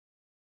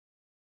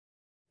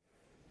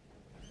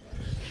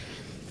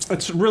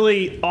It's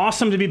really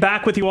awesome to be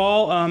back with you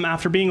all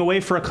after being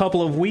away for a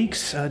couple of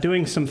weeks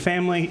doing some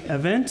family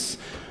events.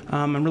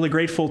 I'm really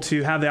grateful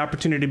to have the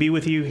opportunity to be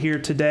with you here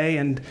today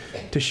and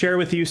to share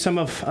with you some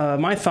of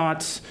my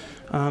thoughts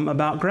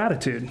about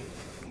gratitude.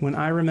 When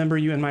I remember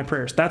you in my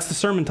prayers. That's the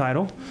sermon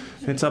title.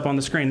 It's up on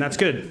the screen. That's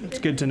good. It's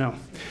good to know.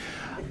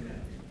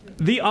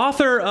 The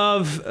author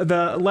of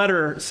the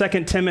letter,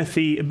 2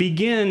 Timothy,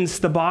 begins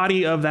the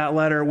body of that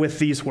letter with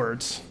these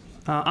words.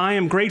 I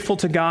am grateful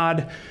to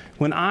God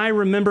when I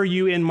remember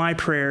you in my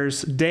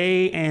prayers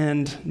day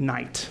and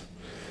night.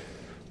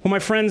 Well, my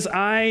friends,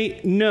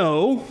 I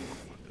know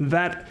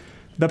that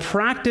the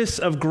practice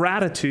of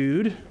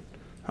gratitude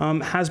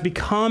has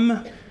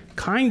become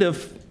kind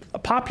of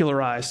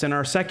popularized in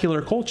our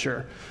secular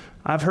culture.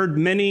 I've heard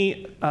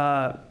many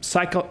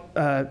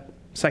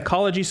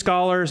psychology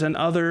scholars and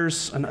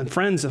others and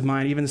friends of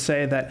mine even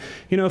say that,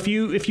 if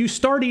you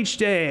start each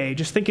day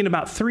just thinking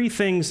about 3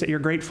 things that you're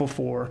grateful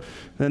for,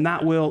 then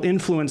that will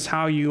influence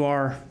how you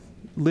are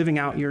living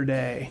out your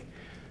day.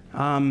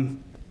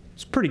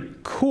 It's pretty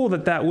cool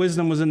that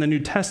wisdom was in the New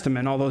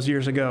Testament all those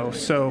years ago,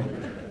 so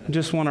I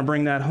just want to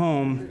bring that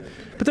home.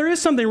 But there is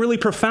something really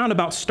profound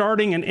about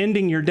starting and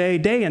ending your day,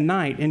 day and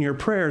night, in your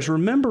prayers,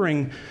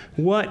 remembering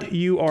what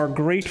you are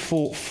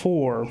grateful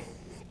for.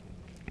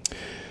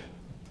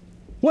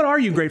 What are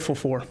you grateful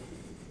for?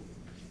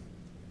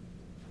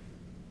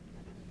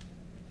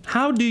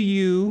 How do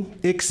you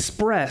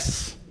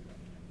express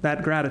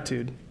that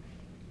gratitude?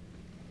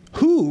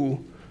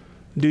 Who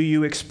do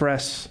you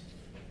express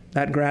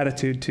that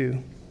gratitude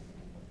to?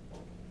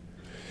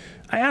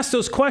 I ask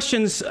those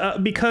questions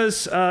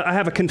because I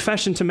have a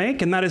confession to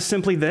make, and that is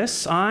simply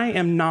this. I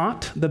am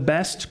not the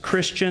best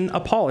Christian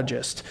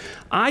apologist.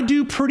 I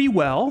do pretty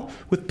well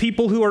with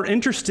people who are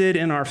interested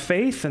in our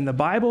faith and the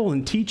Bible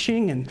and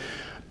teaching and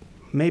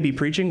maybe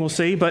preaching, we'll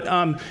see. But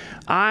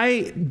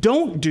I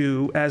don't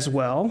do as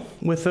well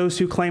with those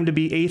who claim to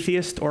be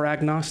atheist or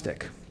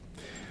agnostic.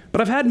 But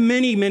I've had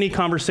many, many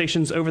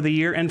conversations over the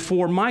year, and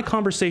for my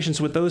conversations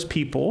with those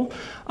people,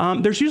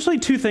 there's usually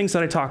 2 things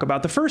that I talk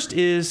about. The first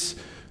is,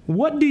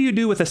 what do you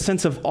do with a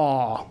sense of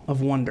awe,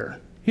 of wonder?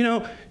 You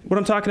know what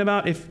I'm talking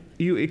about? If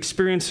you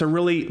experience a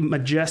really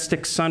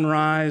majestic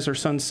sunrise or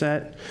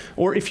sunset,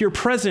 or if you're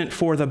present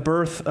for the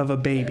birth of a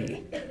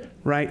baby,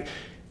 right?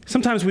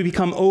 Sometimes we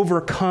become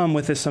overcome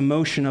with this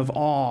emotion of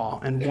awe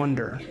and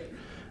wonder.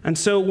 And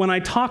so when I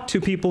talk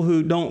to people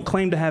who don't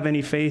claim to have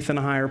any faith in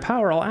a higher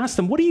power, I'll ask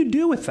them, what do you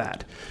do with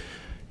that?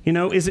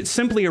 Is it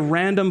simply a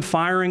random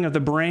firing of the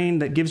brain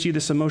that gives you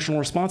this emotional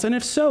response? And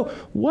if so,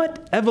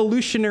 what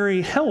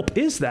evolutionary help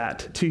is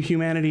that to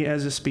humanity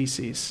as a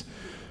species?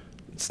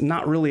 It's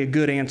not really a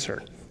good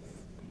answer.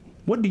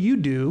 What do you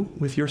do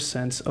with your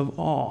sense of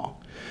awe?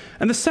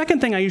 And the second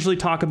thing I usually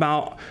talk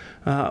about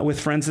with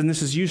friends, and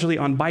this is usually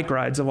on bike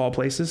rides of all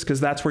places, because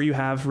that's where you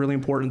have really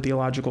important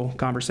theological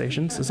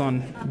conversations, is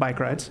on bike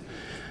rides,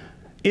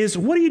 is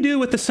what do you do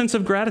with the sense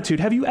of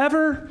gratitude? Have you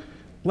ever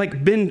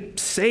been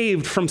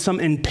saved from some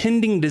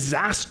impending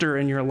disaster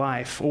in your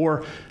life?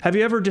 Or have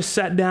you ever just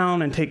sat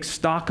down and take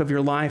stock of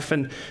your life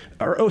and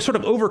are sort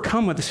of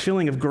overcome with this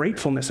feeling of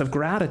gratefulness, of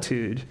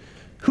gratitude?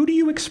 Who do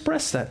you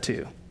express that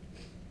to?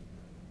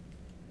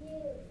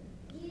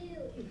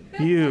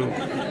 You.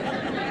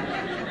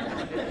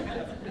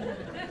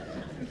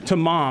 To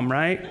mom,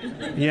 right?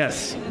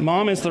 Yes,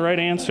 mom is the right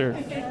answer.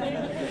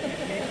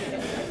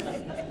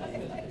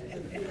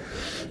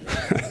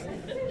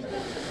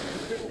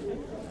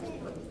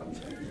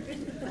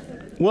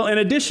 Well, in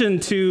addition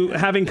to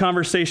having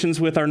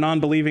conversations with our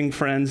non-believing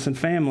friends and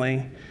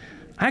family,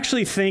 I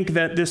actually think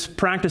that this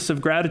practice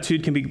of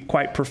gratitude can be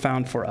quite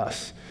profound for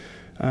us.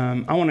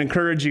 I want to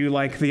encourage you,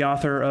 like the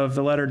author of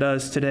the letter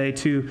does today,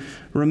 to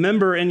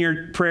remember in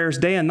your prayers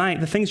day and night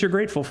the things you're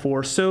grateful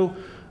for. So,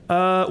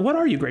 what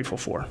are you grateful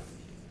for?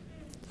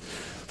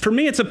 For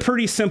me, it's a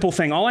pretty simple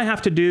thing. All I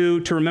have to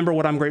do to remember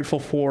what I'm grateful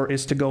for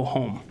is to go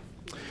home.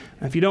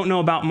 If you don't know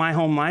about my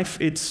home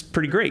life, it's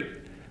pretty great.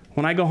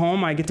 When I go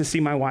home, I get to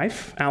see my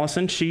wife,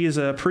 Allison. She is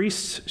a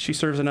priest. She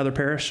serves another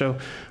parish, so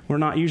we're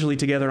not usually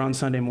together on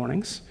Sunday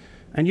mornings.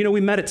 And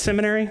we met at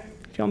seminary. Do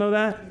y'all know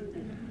that?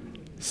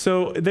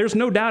 So there's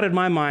no doubt in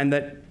my mind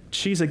that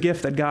she's a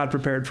gift that God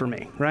prepared for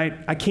me, right?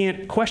 I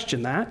can't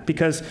question that,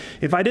 because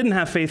if I didn't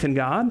have faith in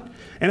God,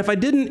 and if I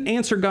didn't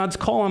answer God's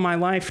call on my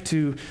life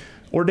to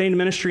ordain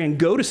ministry and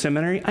go to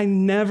seminary, I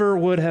never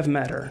would have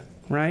met her,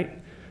 right?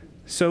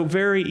 So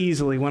very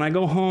easily, when I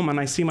go home and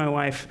I see my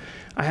wife,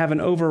 I have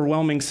an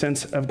overwhelming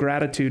sense of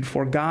gratitude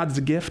for God's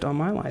gift on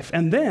my life.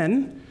 And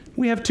then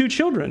we have 2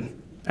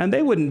 children, and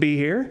they wouldn't be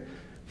here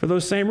for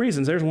those same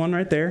reasons. There's one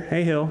right there,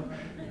 hey Hill,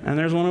 and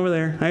there's one over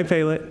there, hey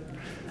Palet.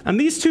 And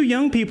these 2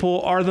 young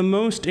people are the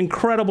most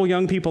incredible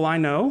young people I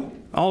know.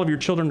 All of your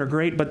children are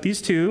great, but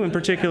these 2 in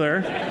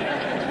particular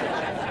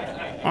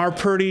are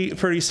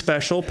pretty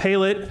special.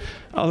 Palet,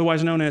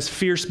 otherwise known as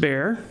Fierce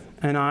Bear,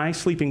 and I,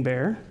 Sleeping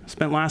Bear,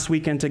 spent last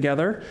weekend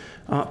together,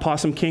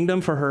 Possum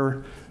Kingdom for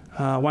her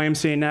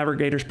YMCA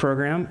Navigators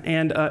program,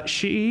 and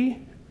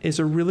she is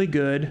a really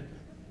good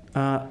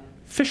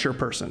fisher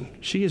person.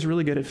 She is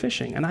really good at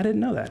fishing, and I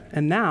didn't know that.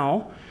 And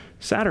now,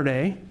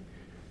 Saturday,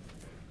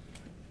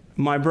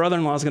 my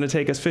brother-in-law is going to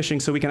take us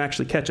fishing so we can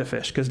actually catch a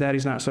fish because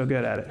Daddy's not so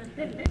good at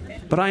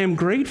it. But I am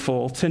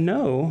grateful to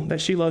know that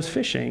she loves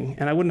fishing,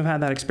 and I wouldn't have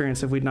had that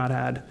experience if we'd not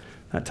had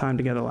that time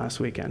together last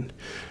weekend.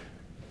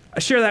 I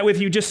share that with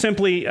you just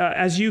simply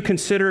as you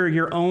consider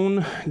your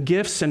own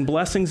gifts and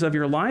blessings of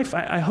your life.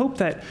 I hope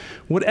that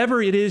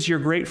whatever it is you're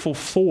grateful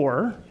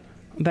for,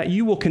 that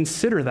you will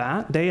consider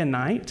that day and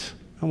night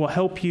and will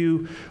help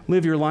you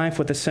live your life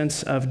with a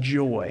sense of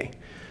joy.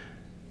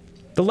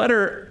 The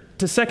letter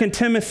to 2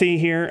 Timothy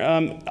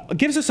here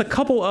gives us a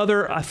couple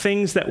other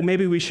things that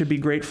maybe we should be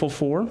grateful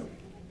for.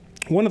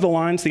 One of the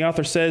lines the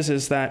author says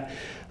is that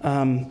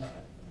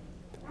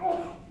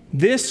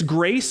this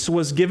grace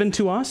was given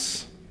to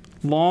us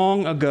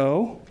long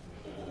ago.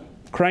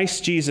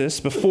 Christ Jesus,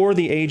 before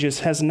the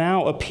ages, has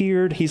now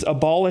appeared. He's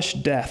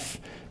abolished death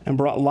and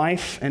brought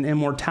life and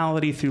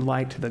immortality through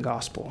light to the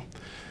gospel.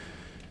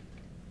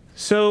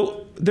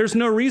 So there's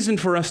no reason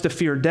for us to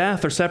fear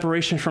death or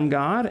separation from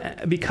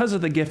God because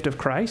of the gift of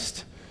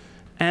Christ.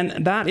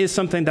 And that is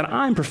something that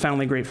I'm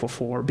profoundly grateful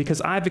for because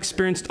I've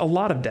experienced a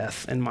lot of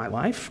death in my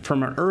life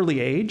from an early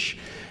age.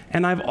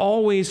 And I've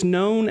always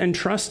known and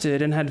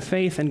trusted and had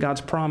faith in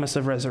God's promise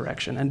of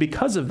resurrection. And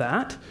because of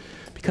that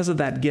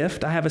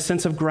gift, I have a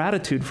sense of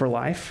gratitude for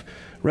life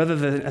rather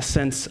than a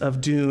sense of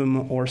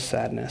doom or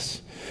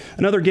sadness.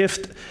 Another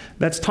gift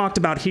that's talked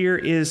about here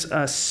is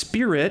a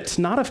spirit,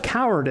 not of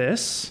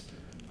cowardice,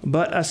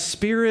 but a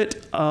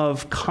spirit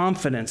of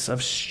confidence,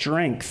 of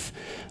strength,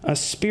 a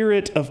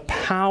spirit of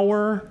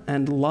power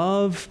and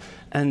love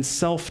and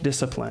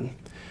self-discipline.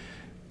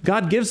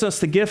 God gives us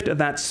the gift of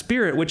that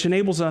spirit, which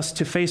enables us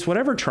to face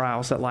whatever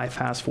trials that life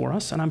has for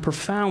us, and I'm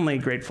profoundly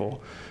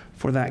grateful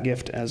for that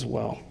gift as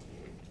well.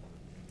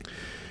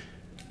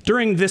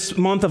 During this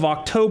month of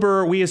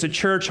October, we as a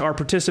church are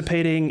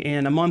participating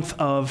in a month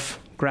of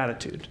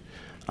gratitude,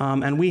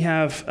 and we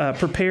have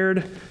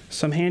prepared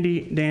some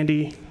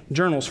handy-dandy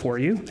journals for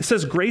you. It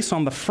says Grace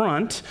on the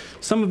front.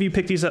 Some of you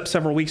picked these up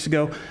several weeks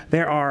ago.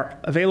 They are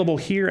available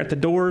here at the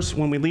doors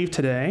when we leave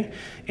today.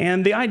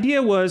 And the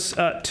idea was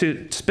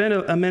to spend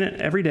a minute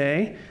every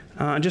day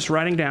just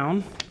writing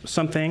down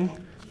something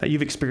that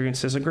you've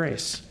experienced as a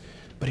grace.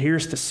 But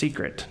here's the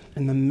secret.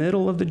 In the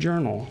middle of the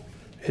journal,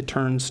 it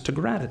turns to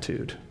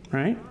gratitude,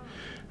 right?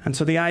 And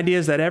so the idea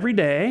is that every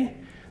day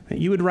that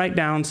you would write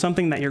down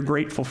something that you're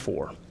grateful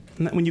for.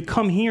 And that when you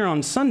come here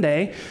on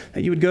Sunday,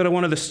 that you would go to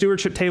one of the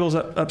stewardship tables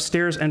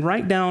upstairs and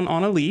write down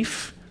on a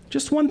leaf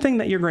just one thing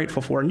that you're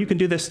grateful for. And you can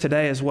do this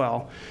today as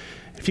well.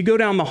 If you go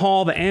down the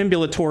hall, the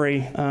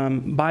ambulatory,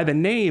 by the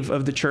nave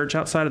of the church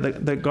outside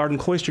of the garden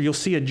cloister, you'll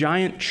see a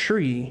giant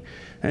tree.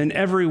 And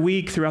every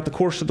week, throughout the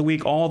course of the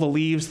week, all the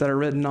leaves that are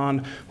written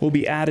on will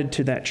be added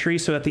to that tree.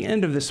 So at the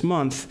end of this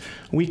month,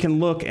 we can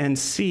look and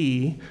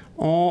see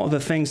all the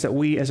things that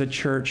we as a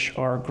church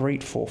are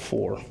grateful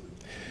for,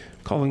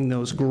 calling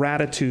those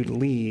gratitude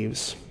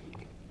leaves.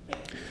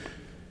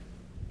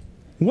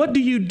 What do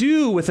you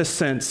do with a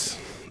sense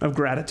of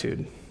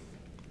gratitude?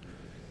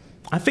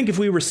 I think if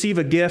we receive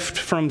a gift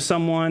from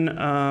someone,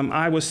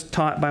 I was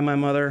taught by my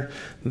mother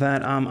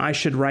that I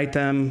should write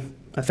them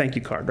a thank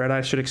you card, right?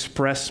 I should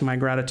express my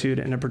gratitude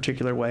in a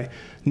particular way.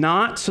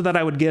 Not so that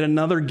I would get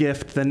another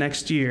gift the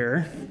next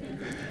year,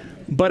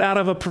 but out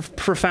of a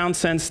profound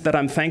sense that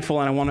I'm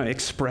thankful and I want to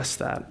express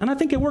that. And I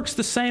think it works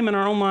the same in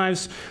our own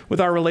lives with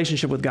our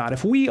relationship with God.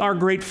 If we are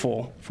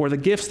grateful for the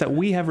gifts that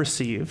we have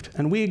received,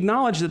 and we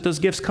acknowledge that those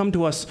gifts come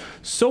to us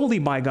solely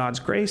by God's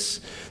grace,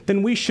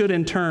 then we should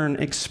in turn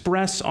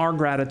express our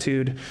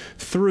gratitude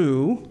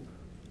through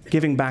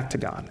giving back to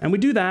God. And we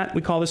do that,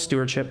 we call this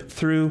stewardship,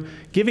 through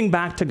giving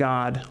back to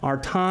God our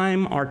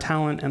time, our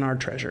talent, and our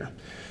treasure.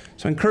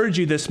 So I encourage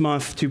you this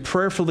month to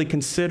prayerfully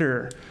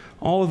consider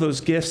all of those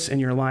gifts in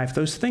your life,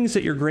 those things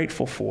that you're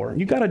grateful for.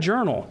 You've got a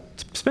journal.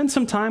 Spend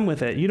some time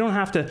with it. You don't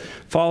have to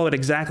follow it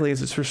exactly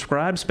as it's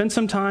prescribed. Spend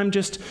some time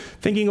just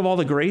thinking of all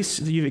the grace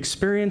that you've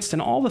experienced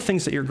and all the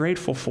things that you're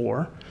grateful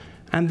for,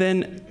 and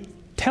then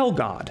tell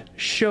God,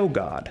 show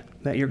God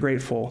that you're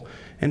grateful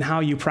and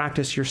how you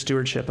practice your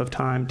stewardship of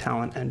time,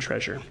 talent, and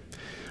treasure.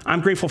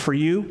 I'm grateful for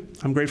you.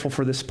 I'm grateful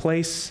for this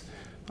place.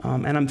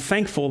 And I'm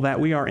thankful that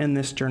we are in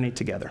this journey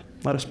together.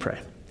 Let us pray.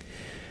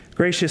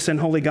 Gracious and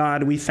holy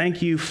God, we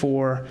thank you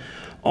for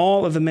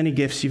all of the many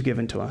gifts you've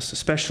given to us,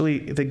 especially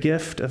the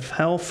gift of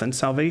health and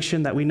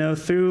salvation that we know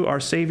through our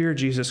Savior,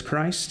 Jesus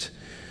Christ.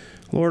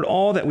 Lord,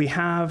 all that we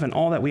have and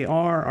all that we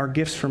are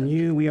gifts from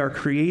you. We are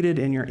created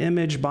in your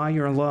image by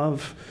your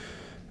love,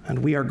 and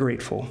we are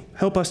grateful.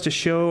 Help us to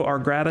show our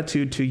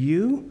gratitude to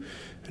you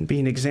and be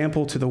an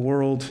example to the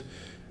world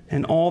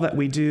in all that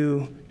we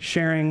do,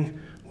 sharing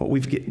what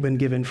we've been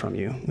given from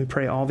you. We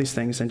pray all these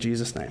things in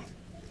Jesus' name.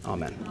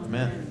 Amen.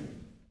 Amen.